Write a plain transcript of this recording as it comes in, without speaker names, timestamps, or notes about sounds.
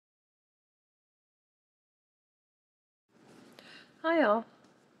Hi all.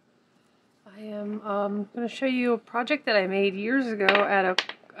 I am going to show you a project that I made years ago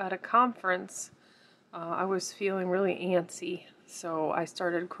at a conference. I was feeling really antsy, so I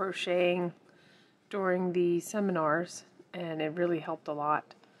started crocheting during the seminars, and it really helped a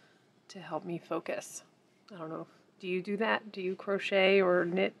lot to help me focus. I don't know, do you do that? Do you crochet or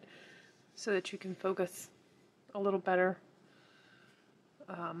knit so that you can focus a little better?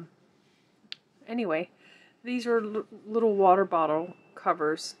 Anyway, these are little water bottle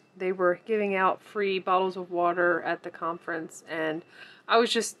covers. They were giving out free bottles of water at the conference, and I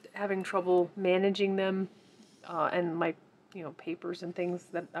was just having trouble managing them and my papers and things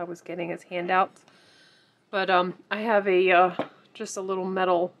that I was getting as handouts. But I have just a little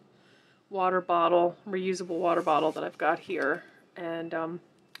metal water bottle, reusable water bottle that I've got here, and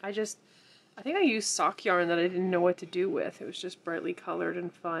I think I used sock yarn that I didn't know what to do with. It was just brightly colored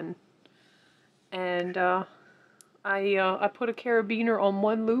and fun. And I put a carabiner on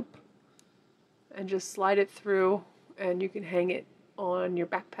one loop and just slide it through, and you can hang it on your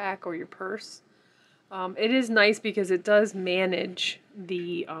backpack or your purse. It is nice because it does manage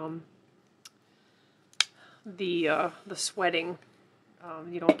the sweating.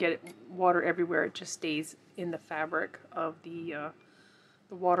 You don't get water everywhere. It just stays in the fabric of the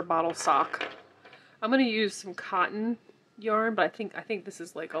water bottle sock. I'm going to use some cotton yarn, but I think this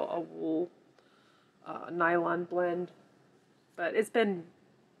is like a wool nylon blend. But it's been,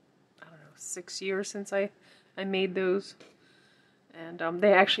 I don't know, 6 years since I made those. And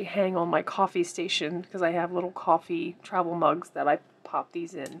they actually hang on my coffee station because I have little coffee travel mugs that I pop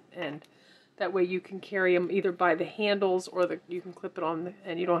these in, and that way you can carry them either by the handles or you can clip it on,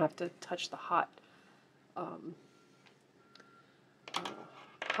 and you don't have to touch the hot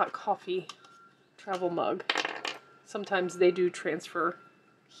coffee travel mug. Sometimes they do transfer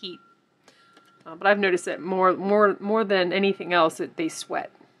heat, but I've noticed that more than anything else that they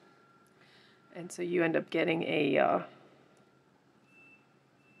sweat, and so you end up getting a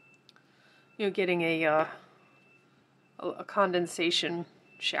a condensation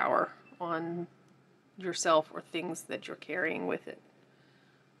shower on yourself or things that you're carrying with it.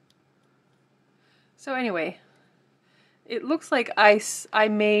 So anyway, it looks like I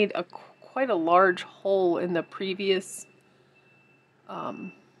made quite a large hole in the previous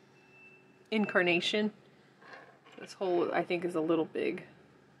incarnation. This hole I think is a little big.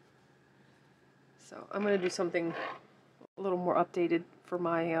 So I'm going to do something a little more updated for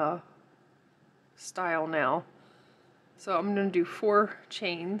my style now. So I'm going to do 4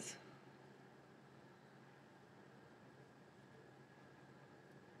 chains.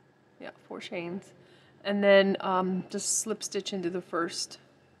 Yeah, 4 chains. And then just slip stitch into the first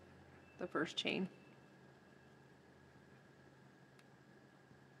chain.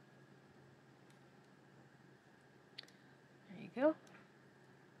 There you go.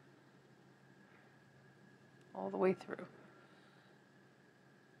 All the way through.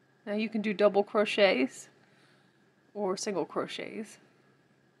 Now you can do double crochets or single crochets.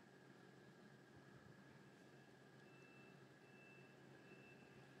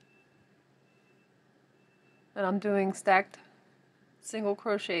 And I'm doing stacked single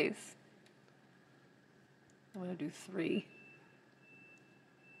crochets. I'm going to do 3.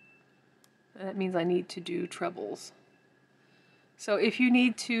 And that means I need to do trebles. So if you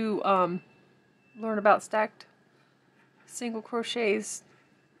need to learn about stacked single crochets,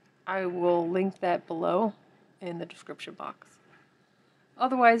 I will link that below in the description box.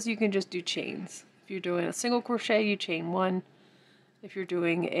 Otherwise, you can just do chains. If you're doing a single crochet, you chain 1. If you're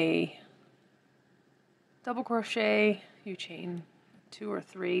doing a double crochet, you chain 2 or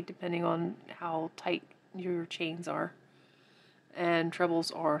 3, depending on how tight your chains are. And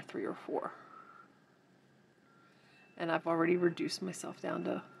trebles are 3 or 4. And I've already reduced myself down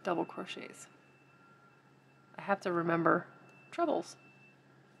to double crochets. I have to remember trebles.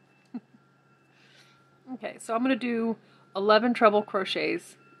 Okay, so I'm going to do 11 treble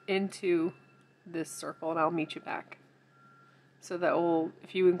crochets into this circle, and I'll meet you back. So that will,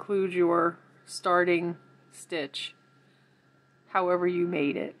 if you include your starting stitch, however you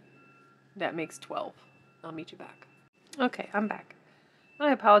made it, that makes 12. I'll meet you back. Okay, I'm back.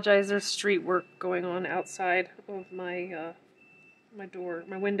 I apologize, there's street work going on outside of my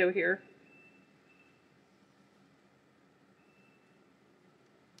my window here.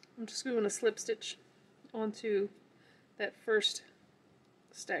 I'm just going to slip stitch onto that first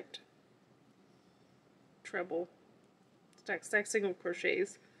stacked treble, stacked single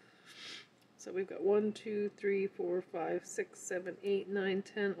crochets. So we've got 1, 2, 3, 4, 5, 6, 7, 8, 9,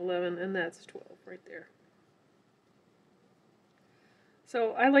 10, 11, and that's 12 right there.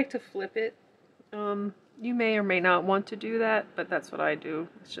 So I like to flip it. You may or may not want to do that, but that's what I do.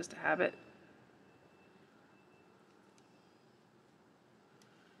 It's just a habit.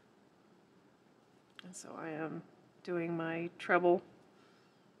 And so I am doing my treble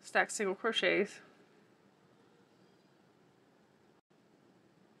stacked single crochets.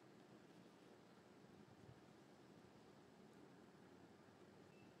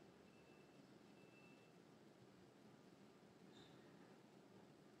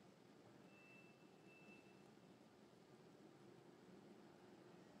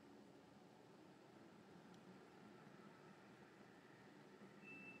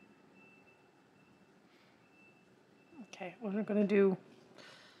 Okay, well, I'm going to do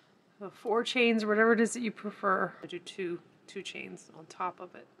the 4 chains or whatever it is that you prefer. I do two chains on top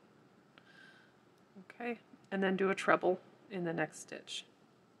of it. Okay, and then do a treble in the next stitch.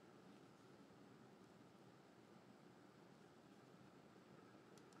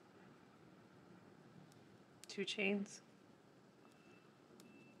 Two chains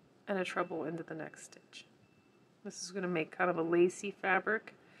and a treble into the next stitch. This is going to make kind of a lacy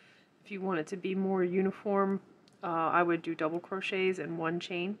fabric. If you want it to be more uniform, I would do double crochets and 1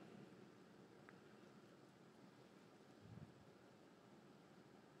 chain.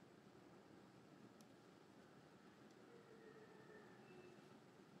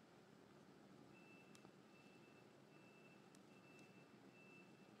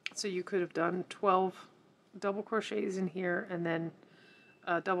 So you could have done 12 double crochets in here and then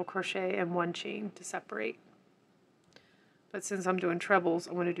a double crochet and 1 chain to separate. But since I'm doing trebles,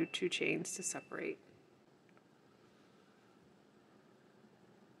 I'm going to do 2 chains to separate.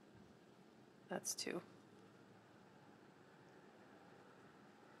 That's 2.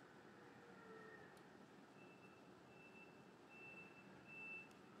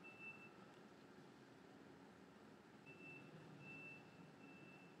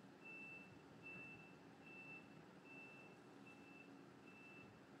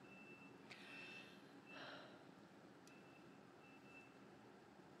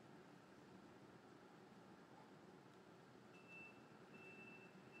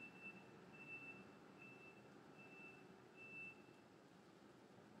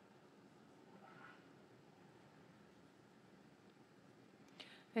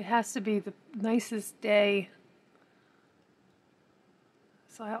 It has to be the nicest day,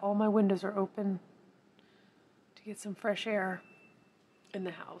 so all my windows are open to get some fresh air in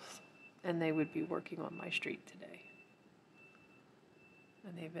the house, and they would be working on my street today.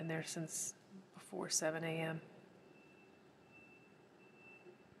 And they've been there since before 7 a.m.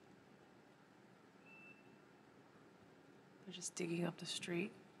 They're just digging up the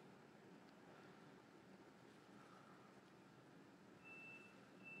street.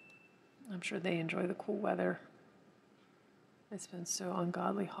 I'm sure they enjoy the cool weather. It's been so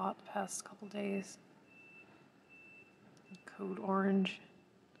ungodly hot the past couple days. Code orange.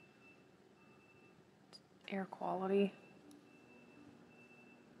 Air quality.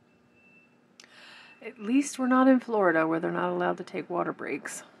 At least we're not in Florida where they're not allowed to take water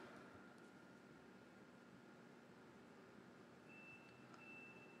breaks.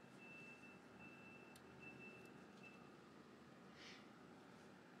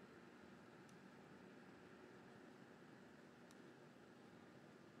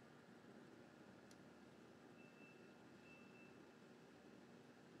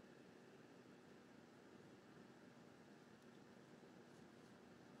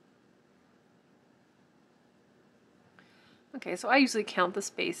 Okay, so I usually count the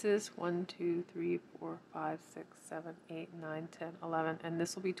spaces. 1, 2, 3, 4, 5, 6, 7, 8, 9, 10, 11, and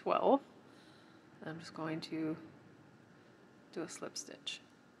this will be 12. And I'm just going to do a slip stitch.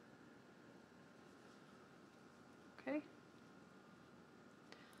 Okay.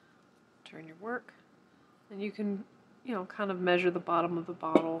 Turn your work, and you can, kind of measure the bottom of the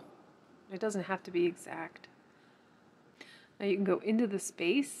bottle. It doesn't have to be exact. Now you can go into the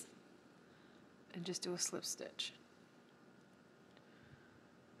space and just do a slip stitch.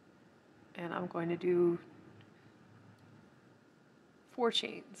 And I'm going to do 4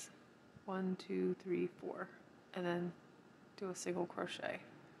 chains. 1, 2, 3, 4. And then do a single crochet.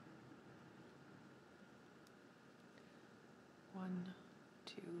 1,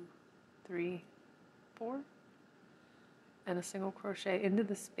 2, 3, 4. And a single crochet into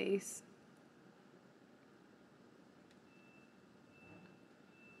the space.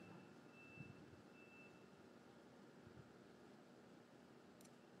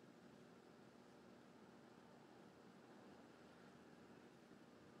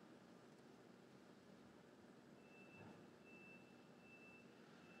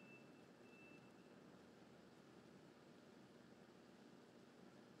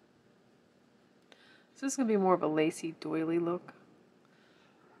 So this is going to be more of a lacy doily look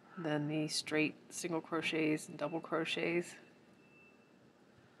than the straight single crochets and double crochets.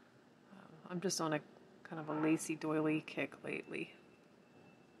 I'm just on a kind of a lacy doily kick lately.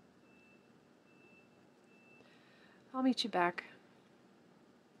 I'll meet you back.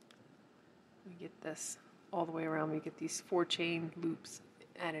 Let me get this all the way around. We get these 4 chain loops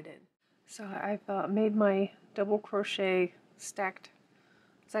added in. So I've made my double crochet stacked.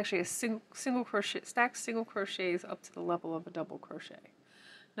 It's actually a single crochet, stacked single crochets up to the level of a double crochet.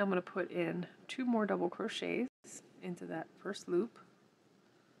 Now I'm going to put in 2 more double crochets into that first loop.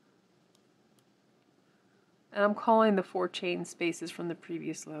 And I'm calling the 4 chain spaces from the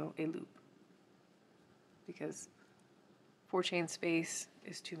previous row a loop, because 4 chain space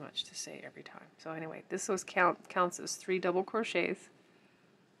is too much to say every time. So anyway, this counts as 3 double crochets.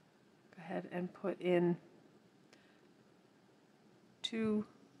 Go ahead and put in 2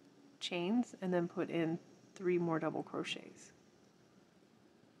 chains and then put in 3 more double crochets.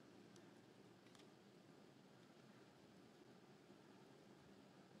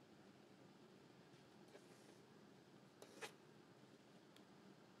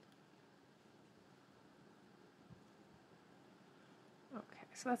 Okay,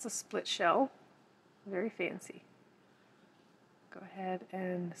 so that's a split shell, very fancy. Go ahead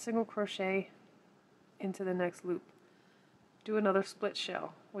and single crochet into the next loop. Do another split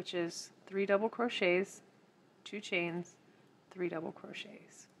shell, which is 3 double crochets, 2 chains, 3 double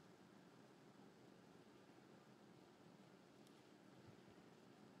crochets.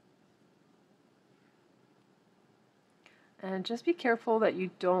 And just be careful that you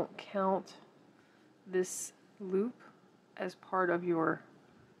don't count this loop as part of your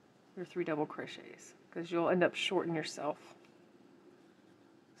 3 double crochets, because you'll end up shorting yourself.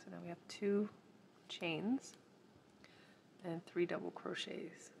 So now we have 2 chains and 3 double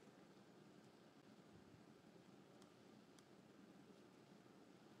crochets.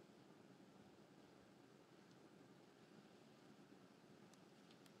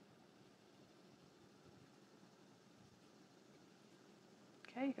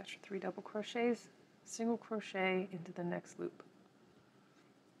 Okay, you got your 3 double crochets, single crochet into the next loop.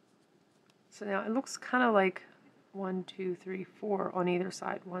 So now it looks kind of like 1, 2, 3, 4 on either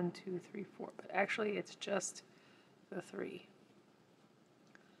side, 1, 2, 3, 4, but actually it's just the 3.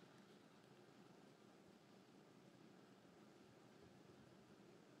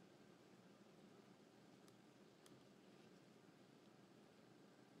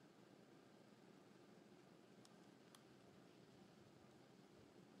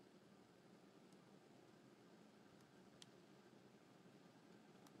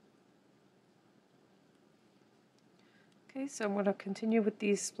 Okay, so I'm going to continue with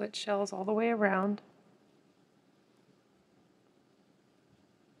these split shells all the way around.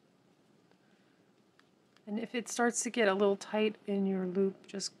 And if it starts to get a little tight in your loop,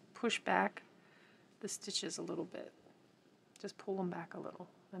 just push back the stitches a little bit. Just pull them back a little,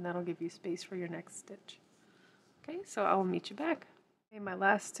 and that'll give you space for your next stitch. Okay, so I'll meet you back. Okay, my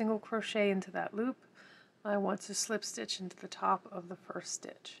last single crochet into that loop, I want to slip stitch into the top of the first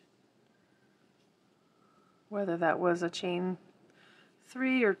stitch. Whether that was a chain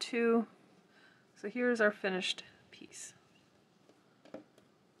 3 or 2. So here's our finished piece.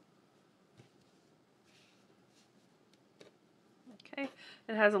 Okay,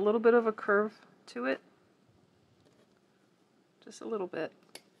 it has a little bit of a curve to it, just a little bit,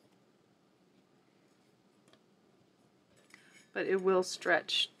 but it will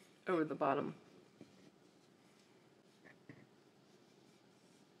stretch over the bottom.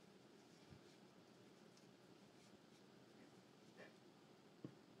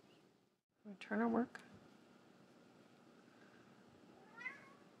 Turn our work,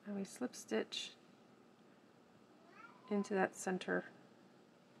 and we slip stitch into that center.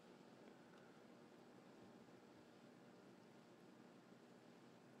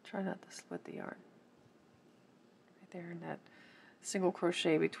 Try not to split the yarn. Right there in that single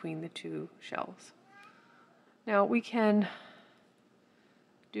crochet between the 2 shells. Now we can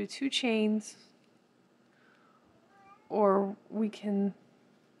do 2 chains, or we can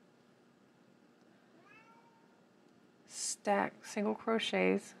stack single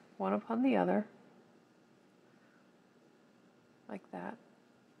crochets one upon the other, like that,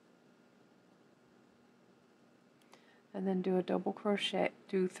 and then do a double crochet,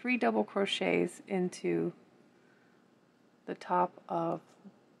 do 3 double crochets into the top of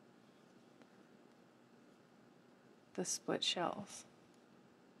the split shells.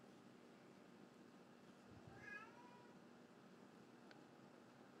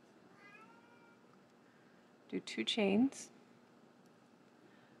 Do 2 chains,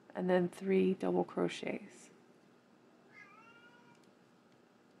 and then 3 double crochets.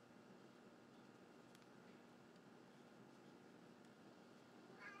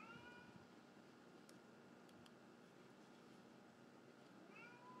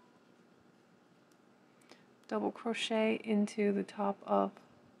 Double crochet into the top of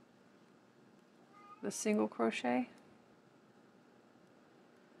the single crochet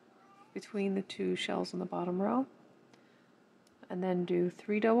between the 2 shells in the bottom row, and then do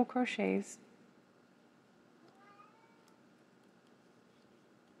 3 double crochets,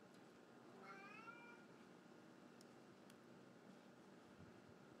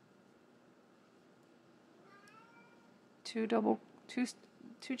 two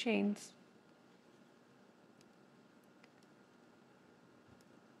chains,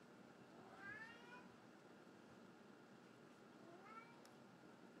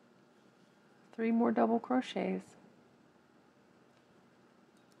 three more double crochets,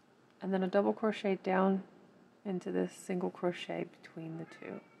 and then a double crochet down into this single crochet between the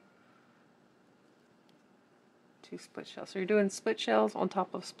two split shells. So you're doing split shells on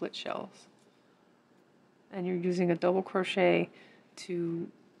top of split shells, and you're using a double crochet to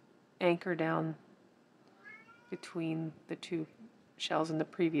anchor down between the 2 shells in the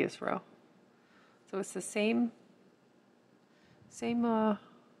previous row. So it's the same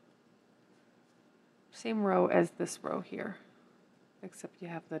row as this row here, except you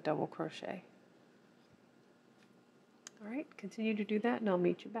have the double crochet. Alright, continue to do that and I'll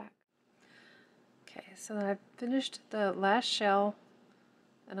meet you back. Okay, so I've finished the last shell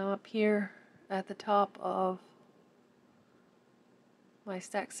and I'm up here at the top of my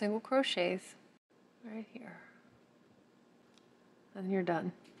stacked single crochets right here, and you're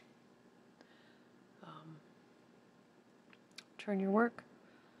done. Turn your work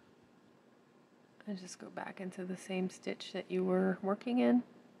and just go back into the same stitch that you were working in,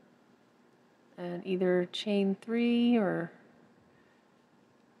 and either chain 3 or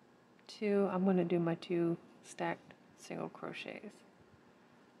 2. I'm going to do my 2 stacked single crochets,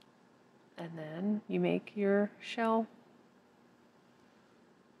 and then you make your shell,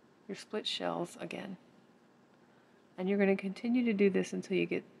 your split shells again, and you're going to continue to do this until you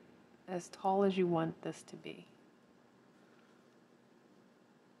get as tall as you want this to be.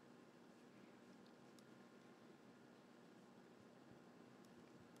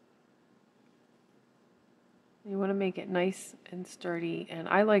 You want to make it nice and sturdy, and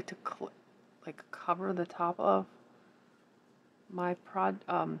I like to cover the top of my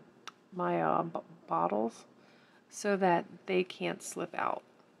bottles so that they can't slip out,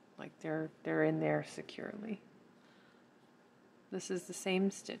 like they're in there securely. This is the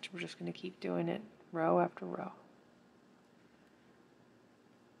same stitch. We're just going to keep doing it row after row.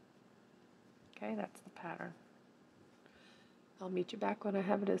 Okay, that's the pattern. I'll meet you back when I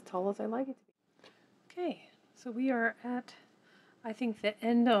have it as tall as I like it to be. Okay. So we are at, I think, the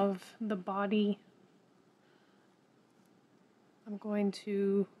end of the body. I'm going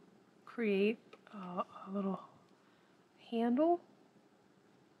to create a little handle.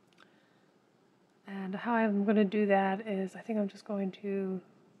 And how I'm going to do that is, I think I'm just going to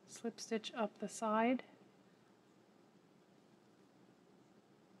slip stitch up the side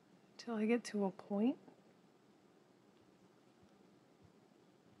till I get to a point.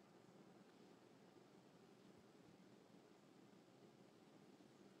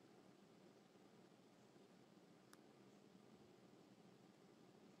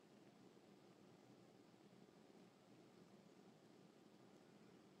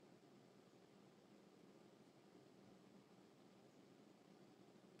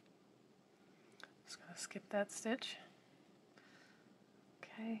 Just going to skip that stitch.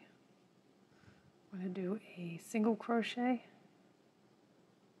 Okay. I'm going to do a single crochet.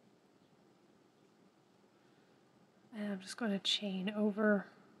 And I'm just going to chain over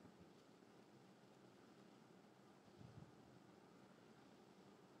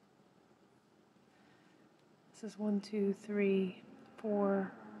this is 1, 2, 3,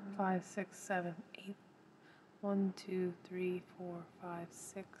 4, 5, 6, 7, 8. 1, 2, 3, 4, 5,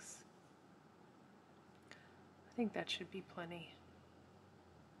 6. I think that should be plenty.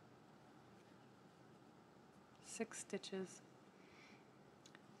 6 stitches.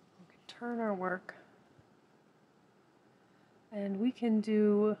 We can turn our work, and we can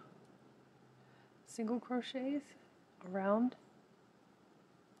do single crochets around.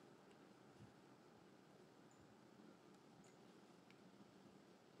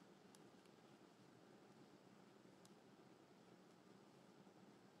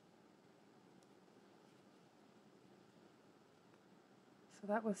 So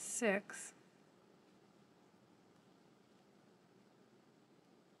that was 6.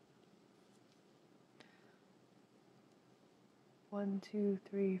 1, 2,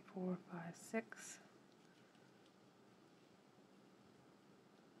 3, 4, 5, 6.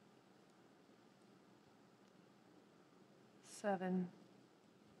 7,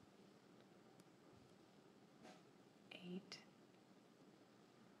 8.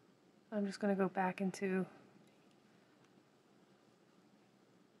 I'm just going to go back into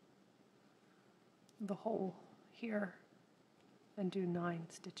the hole here and do 9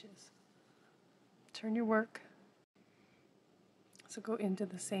 stitches. Turn your work. So go into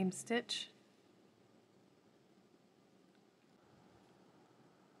the same stitch.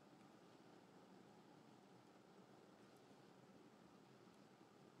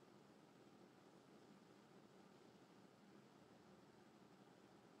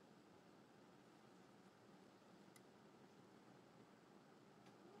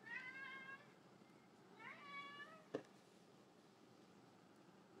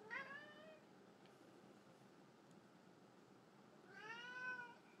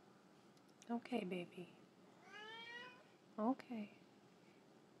 Okay, baby. Okay.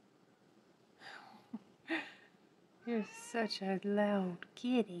 You're such a loud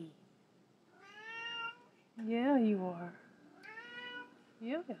kitty. Yeah, you are.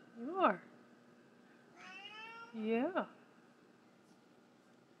 Yeah, you are. Yeah.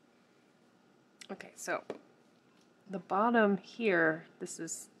 Okay, so the bottom here, this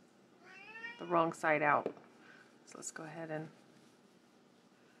is the wrong side out. So let's go ahead and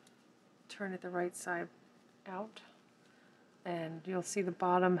turn it the right side out. And you'll see the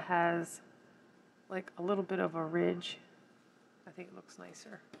bottom has like a little bit of a ridge. I think it looks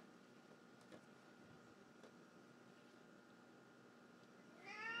nicer.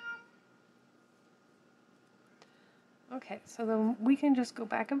 Okay, so then we can just go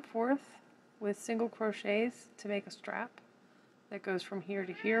back and forth with single crochets to make a strap that goes from here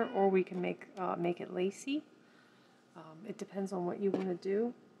to here, or we can make it lacy. It depends on what you want to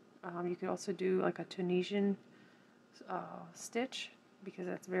do. You could also do like a Tunisian stitch, because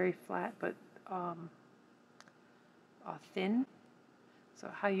that's very flat but thin. So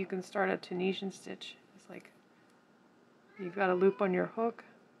how you can start a Tunisian stitch is like, you've got a loop on your hook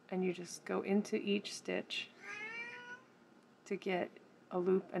and you just go into each stitch to get a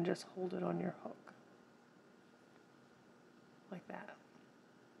loop and just hold it on your hook like that.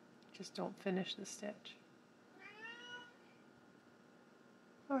 Just don't finish the stitch.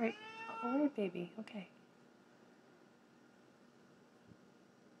 Alright, baby, okay.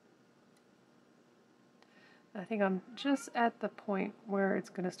 I think I'm just at the point where it's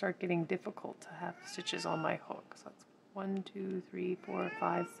going to start getting difficult to have stitches on my hook. So that's 1, 2, 3, 4,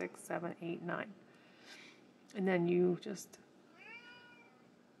 5, 6, 7, 8, 9. And then you just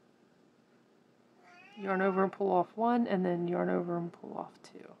yarn over and pull off 1, and then yarn over and pull off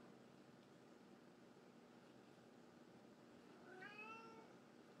 2.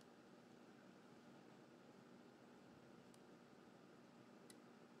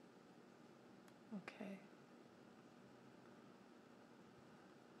 Okay.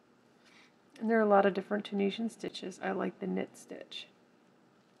 And there are a lot of different Tunisian stitches. I like the knit stitch.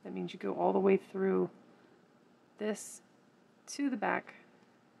 That means you go all the way through this to the back,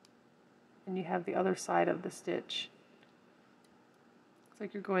 and you have the other side of the stitch. It's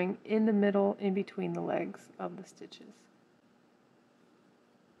like you're going in the middle, in between the legs of the stitches.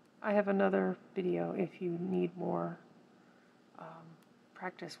 I have another video if you need more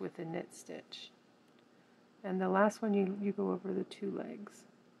practice with the knit stitch. And the last one, you go over the 2 legs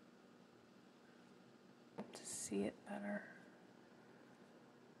to see it better.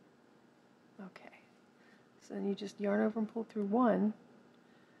 Okay, so then you just yarn over and pull through 1,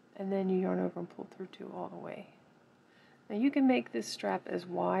 and then you yarn over and pull through 2 all the way. Now you can make this strap as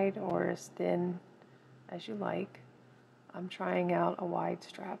wide or as thin as you like. I'm trying out a wide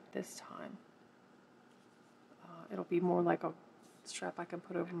strap this time. It'll be more like a strap I can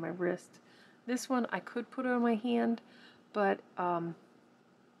put over my wrist. This one I could put on my hand, but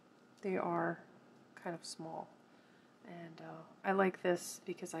they are kind of small. And I like this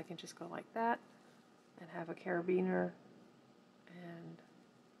because I can just go like that and have a carabiner and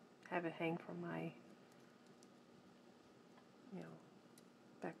have it hang from my,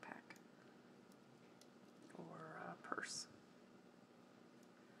 backpack or purse.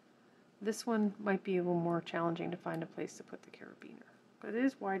 This one might be a little more challenging to find a place to put the carabiner, but it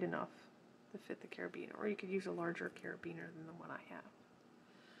is wide enough to fit the carabiner, or you could use a larger carabiner than the one I have.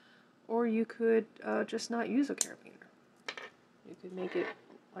 Or you could just not use a carabiner. You could make it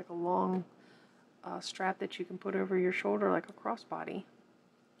like a long strap that you can put over your shoulder like a crossbody.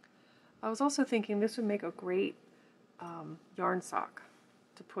 I was also thinking this would make a great yarn sock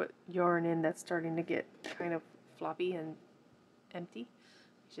to put yarn in that's starting to get kind of floppy and empty.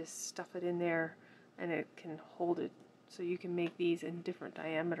 You just stuff it in there and it can hold it, so you can make these in different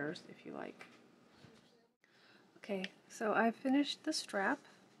diameters if you like. Okay, so I finished the strap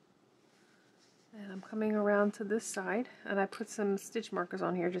and I'm coming around to this side, and I put some stitch markers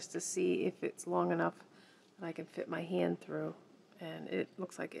on here just to see if it's long enough that I can fit my hand through, and it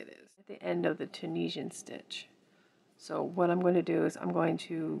looks like it is at the end of the Tunisian stitch. So what I'm going to do is I'm going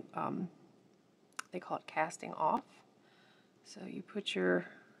to, they call it casting off. So you put your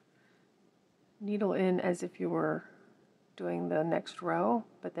needle in as if you were doing the next row,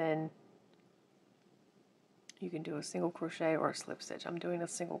 but then you can do a single crochet or a slip stitch. I'm doing a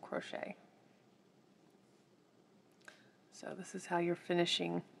single crochet. So this is how you're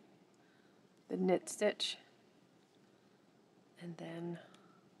finishing the knit stitch, and then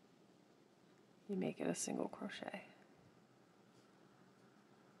you make it a single crochet.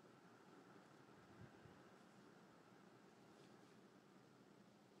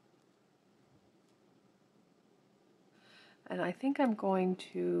 And I think I'm going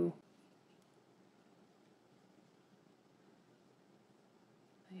to,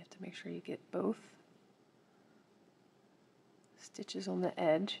 you have to make sure you get both stitches on the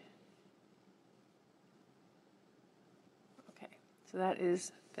edge. Okay, so that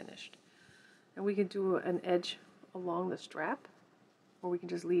is finished. And we can do an edge along the strap, or we can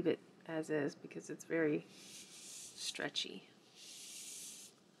just leave it as is because it's very stretchy.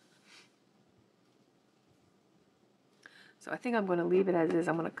 So I think I'm going to leave it as is.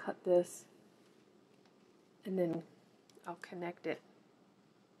 I'm going to cut this and then I'll connect it.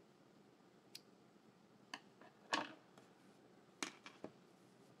 Okay.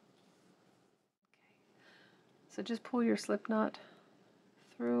 So just pull your slip knot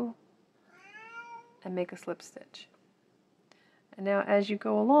through and make a slip stitch. And now as you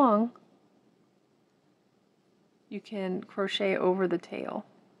go along, you can crochet over the tail.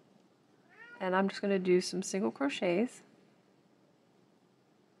 And I'm just going to do some single crochets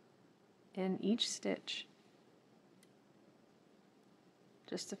in each stitch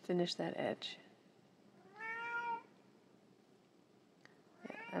just to finish that edge.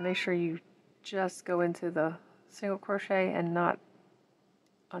 Yeah, and make sure you just go into the single crochet and not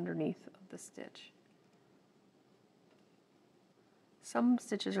underneath of the stitch. Some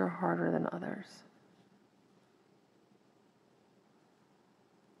stitches are harder than others.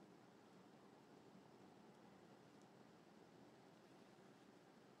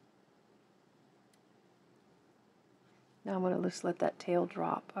 Now I'm going to just let that tail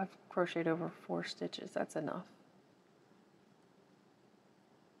drop. I've crocheted over 4 stitches. That's enough.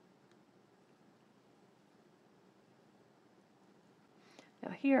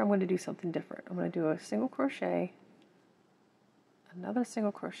 Now here I'm going to do something different. I'm going to do a single crochet, another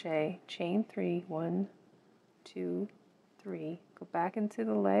single crochet, chain 3, 1, 2, 3, go back into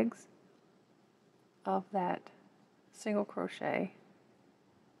the legs of that single crochet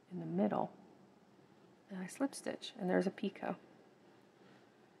in the middle, and I slip stitch, and there's a picot.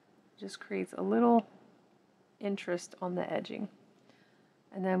 Just creates a little interest on the edging,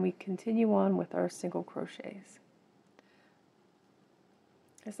 and then we continue on with our single crochets.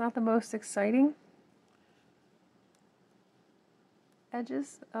 It's not the most exciting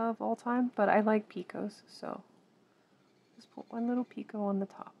edges of all time, but I like picots, so just put one little picot on the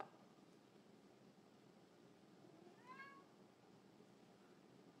top.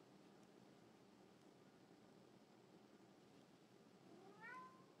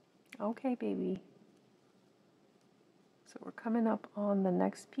 Okay, baby. So we're coming up on the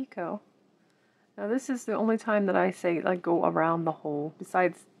next picot. Now this is the only time that I say like go around the whole,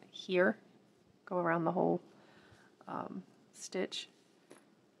 besides here, go around the whole stitch.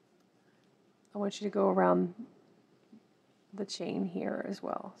 I want you to go around the chain here as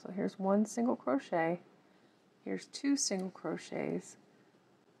well. So here's 1 single crochet, here's 2 single crochets,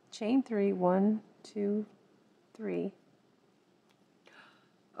 chain 3, 1, 2, 3.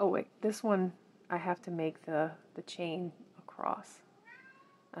 Oh wait, this one I have to make the chain across.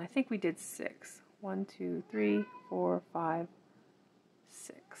 I think we did 6. 1, 2, 3, 4, 5,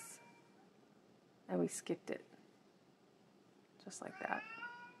 6. And we skipped it. Just like that.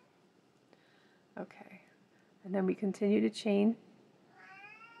 Okay. And then we continue to chain.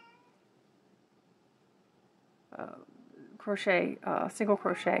 Crochet, single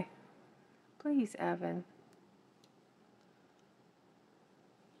crochet. Please, Evan.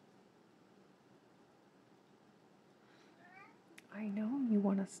 I know you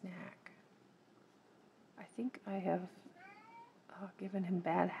want a snack. I think I have given him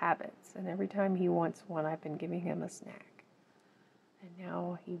bad habits, and every time he wants one, I've been giving him a snack. And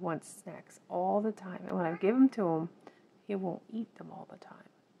now he wants snacks all the time. And when I give them to him, he won't eat them all the time.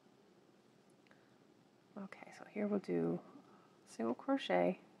 Okay, so here we'll do single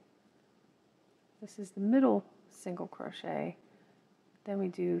crochet. This is the middle single crochet. Then we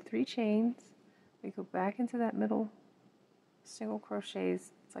do 3 chains. We go back into that middle single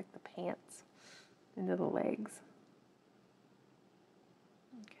crochets. It's like the pants into the legs.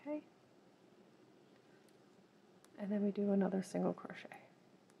 Okay. And then we do another single crochet.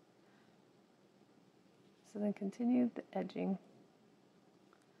 So then continue the edging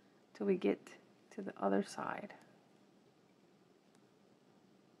till we get to the other side.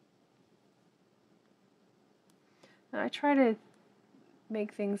 Now I try to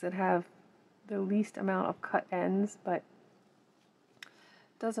make things that have the least amount of cut ends, but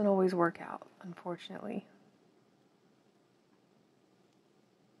it doesn't always work out, unfortunately.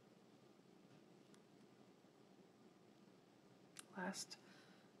 Last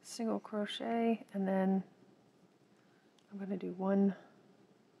single crochet, and then I'm going to do 1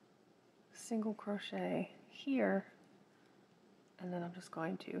 single crochet here, and then I'm just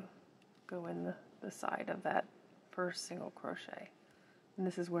going to go in the side of that first single crochet, and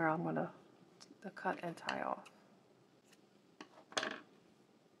this is where I'm going to cut and tie off,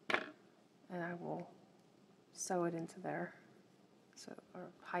 and I will sew it into there, so, or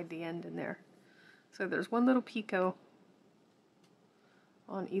hide the end in there. So there's 1 little picot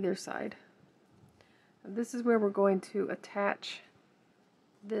on either side. And this is where we're going to attach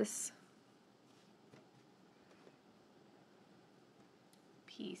this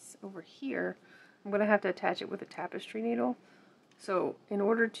piece over here. I'm going to have to attach it with a tapestry needle. So in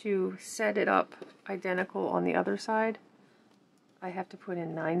order to set it up identical on the other side, I have to put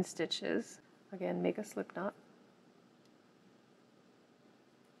in 9 stitches. Again, make a slip knot.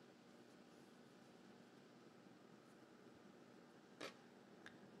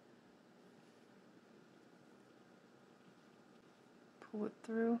 Pull it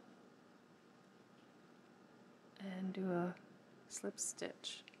through and do a slip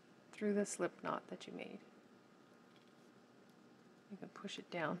stitch through the slip knot that you made. You can push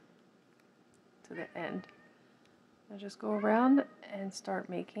it down to the end. Now just go around and start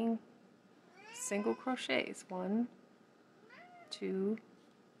making single crochets. 1, 2,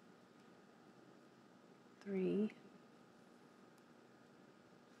 3,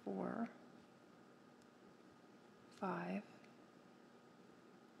 4, 5,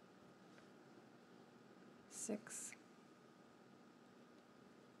 6,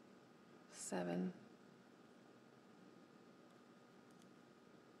 7,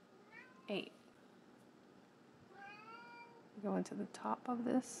 8. Go into the top of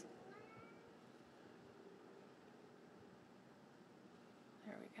this.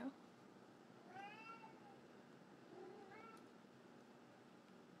 There we go.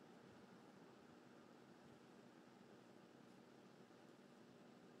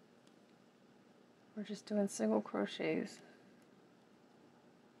 We're just doing single crochets.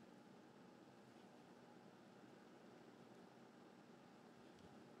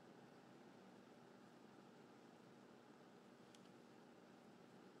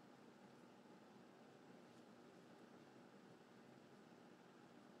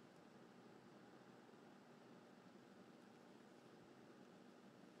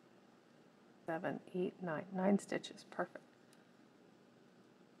 Seven, 8, 9. 9 stitches. Perfect.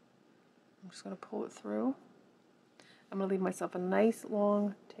 I'm just going to pull it through. I'm going to leave myself a nice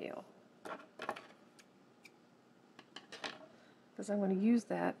long tail, because I'm going to use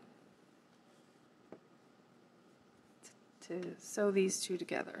that to sew these 2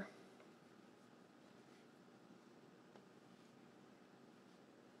 together.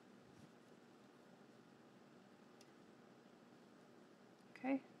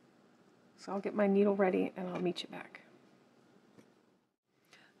 Okay. So I'll get my needle ready and I'll meet you back.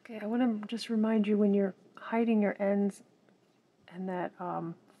 Okay, I want to just remind you, when you're hiding your ends and that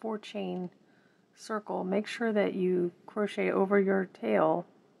 4 chain circle, make sure that you crochet over your tail.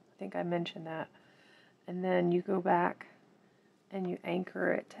 I think I mentioned that. And then you go back and you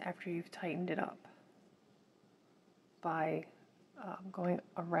anchor it after you've tightened it up by going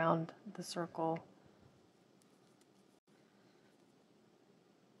around the circle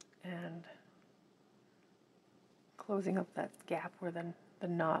and closing up that gap where the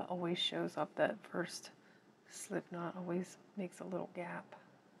knot always shows up. That first slip knot always makes a little gap.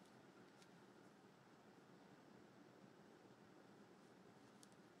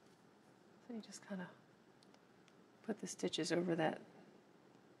 So you just kind of put the stitches over that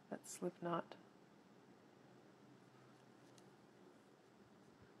slip knot.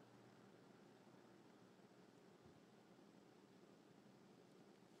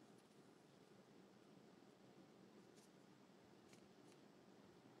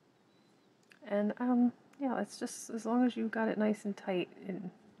 And yeah, it's just as long as you've got it nice and tight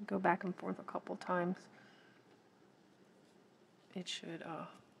and go back and forth a couple times, it should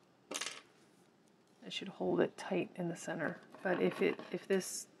hold it tight in the center. But if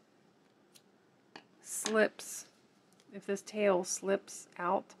this slips, if this tail slips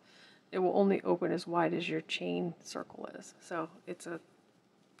out, it will only open as wide as your chain circle is. So it's a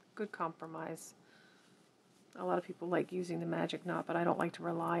good compromise. A lot of people like using the magic knot, but I don't like to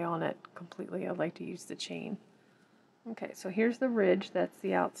rely on it completely. I like to use the chain. Okay, so here's the ridge. That's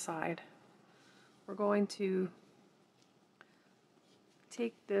the outside. We're going to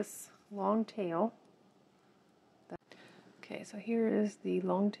take this long tail. Okay, so here is the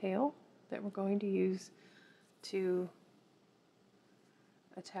long tail that we're going to use to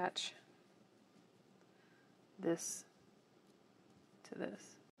attach this to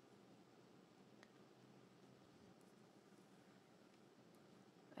this.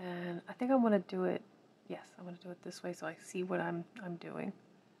 And I think I want to do it, yes, I want to do it this way so I see what I'm doing.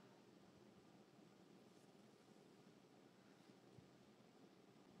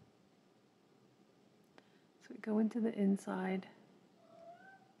 So we go into the inside,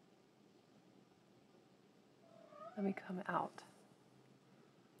 then we come out.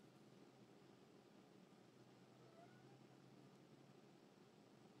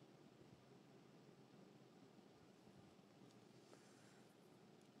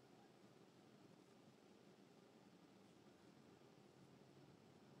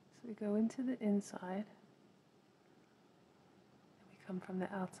 So we go into the inside, and we come from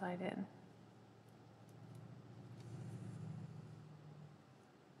the outside in.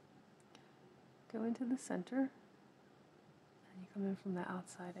 Go into the center, and you come in from the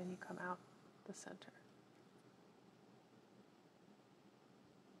outside and you come out the center.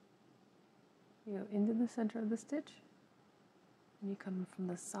 You go into the center of the stitch, and you come from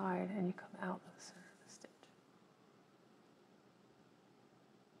the side and you come out of the center of the stitch.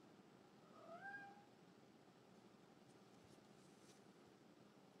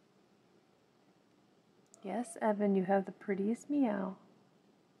 Yes, Evan, you have the prettiest meow.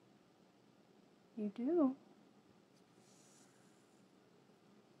 You do.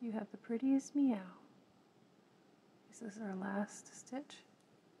 You have the prettiest meow. This is our last stitch.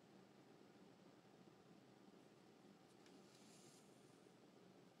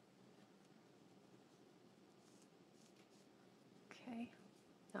 Okay,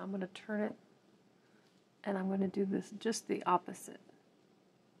 now I'm going to turn it and I'm going to do this just the opposite.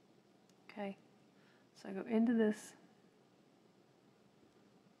 Okay, so I go into this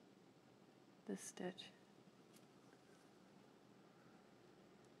stitch.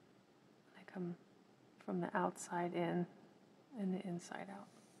 I come from the outside in and the inside out.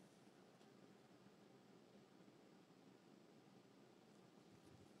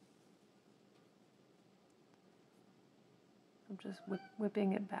 I'm just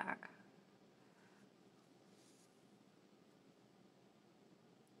whipping it back.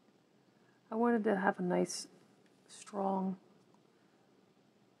 I wanted to have a nice, strong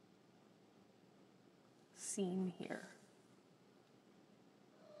seam here.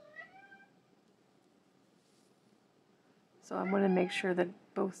 So I want to make sure that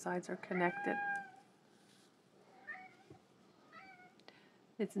both sides are connected.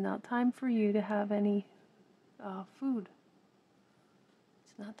 It's not time for you to have any food.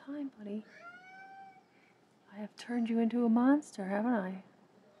 It's not time, buddy. I have turned you into a monster, haven't I?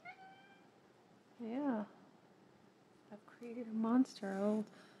 Yeah. I've created a monster, a old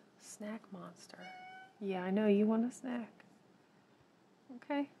snack monster. Yeah, I know, you want a snack.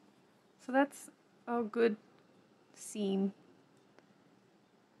 Okay. So that's a good seam.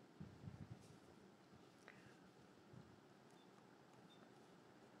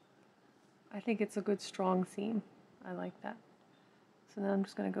 I think it's a good strong seam. I like that. So now I'm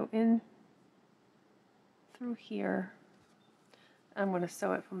just going to go in through here. I'm going to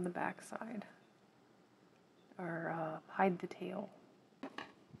sew it from the back side. Or hide the tail.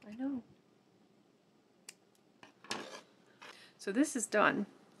 I know. So this is done.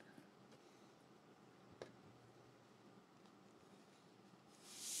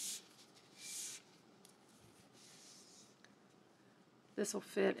 This will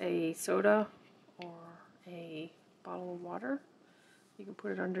fit a soda or a bottle of water. You can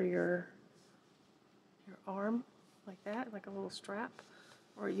put it under your arm like that, like a little strap,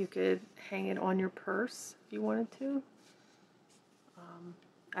 or you could hang it on your purse if you wanted to.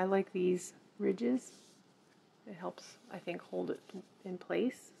 I like these ridges. It helps, I think, hold it in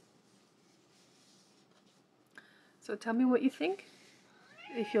place. So tell me what you think.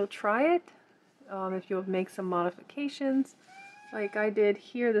 If you'll try it, if you'll make some modifications, like I did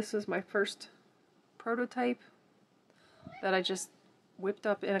here. This was my first prototype that I just whipped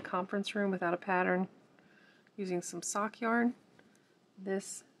up in a conference room without a pattern using some sock yarn.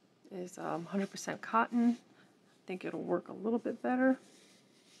 This is 100% cotton. I think it'll work a little bit better.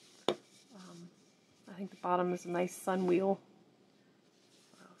 I think the bottom is a nice sun wheel.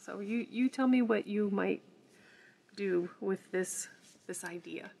 So you tell me what you might do with this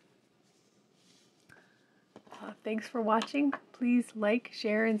idea. Thanks for watching. Please like,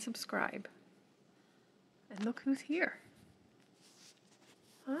 share, and subscribe. And look who's here.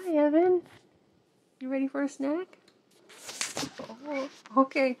 Hi, Evan. You ready for a snack? Oh,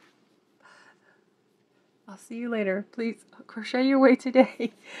 okay. I'll see you later. Please crochet your way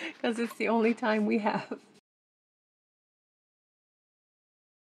today because it's the only time we have.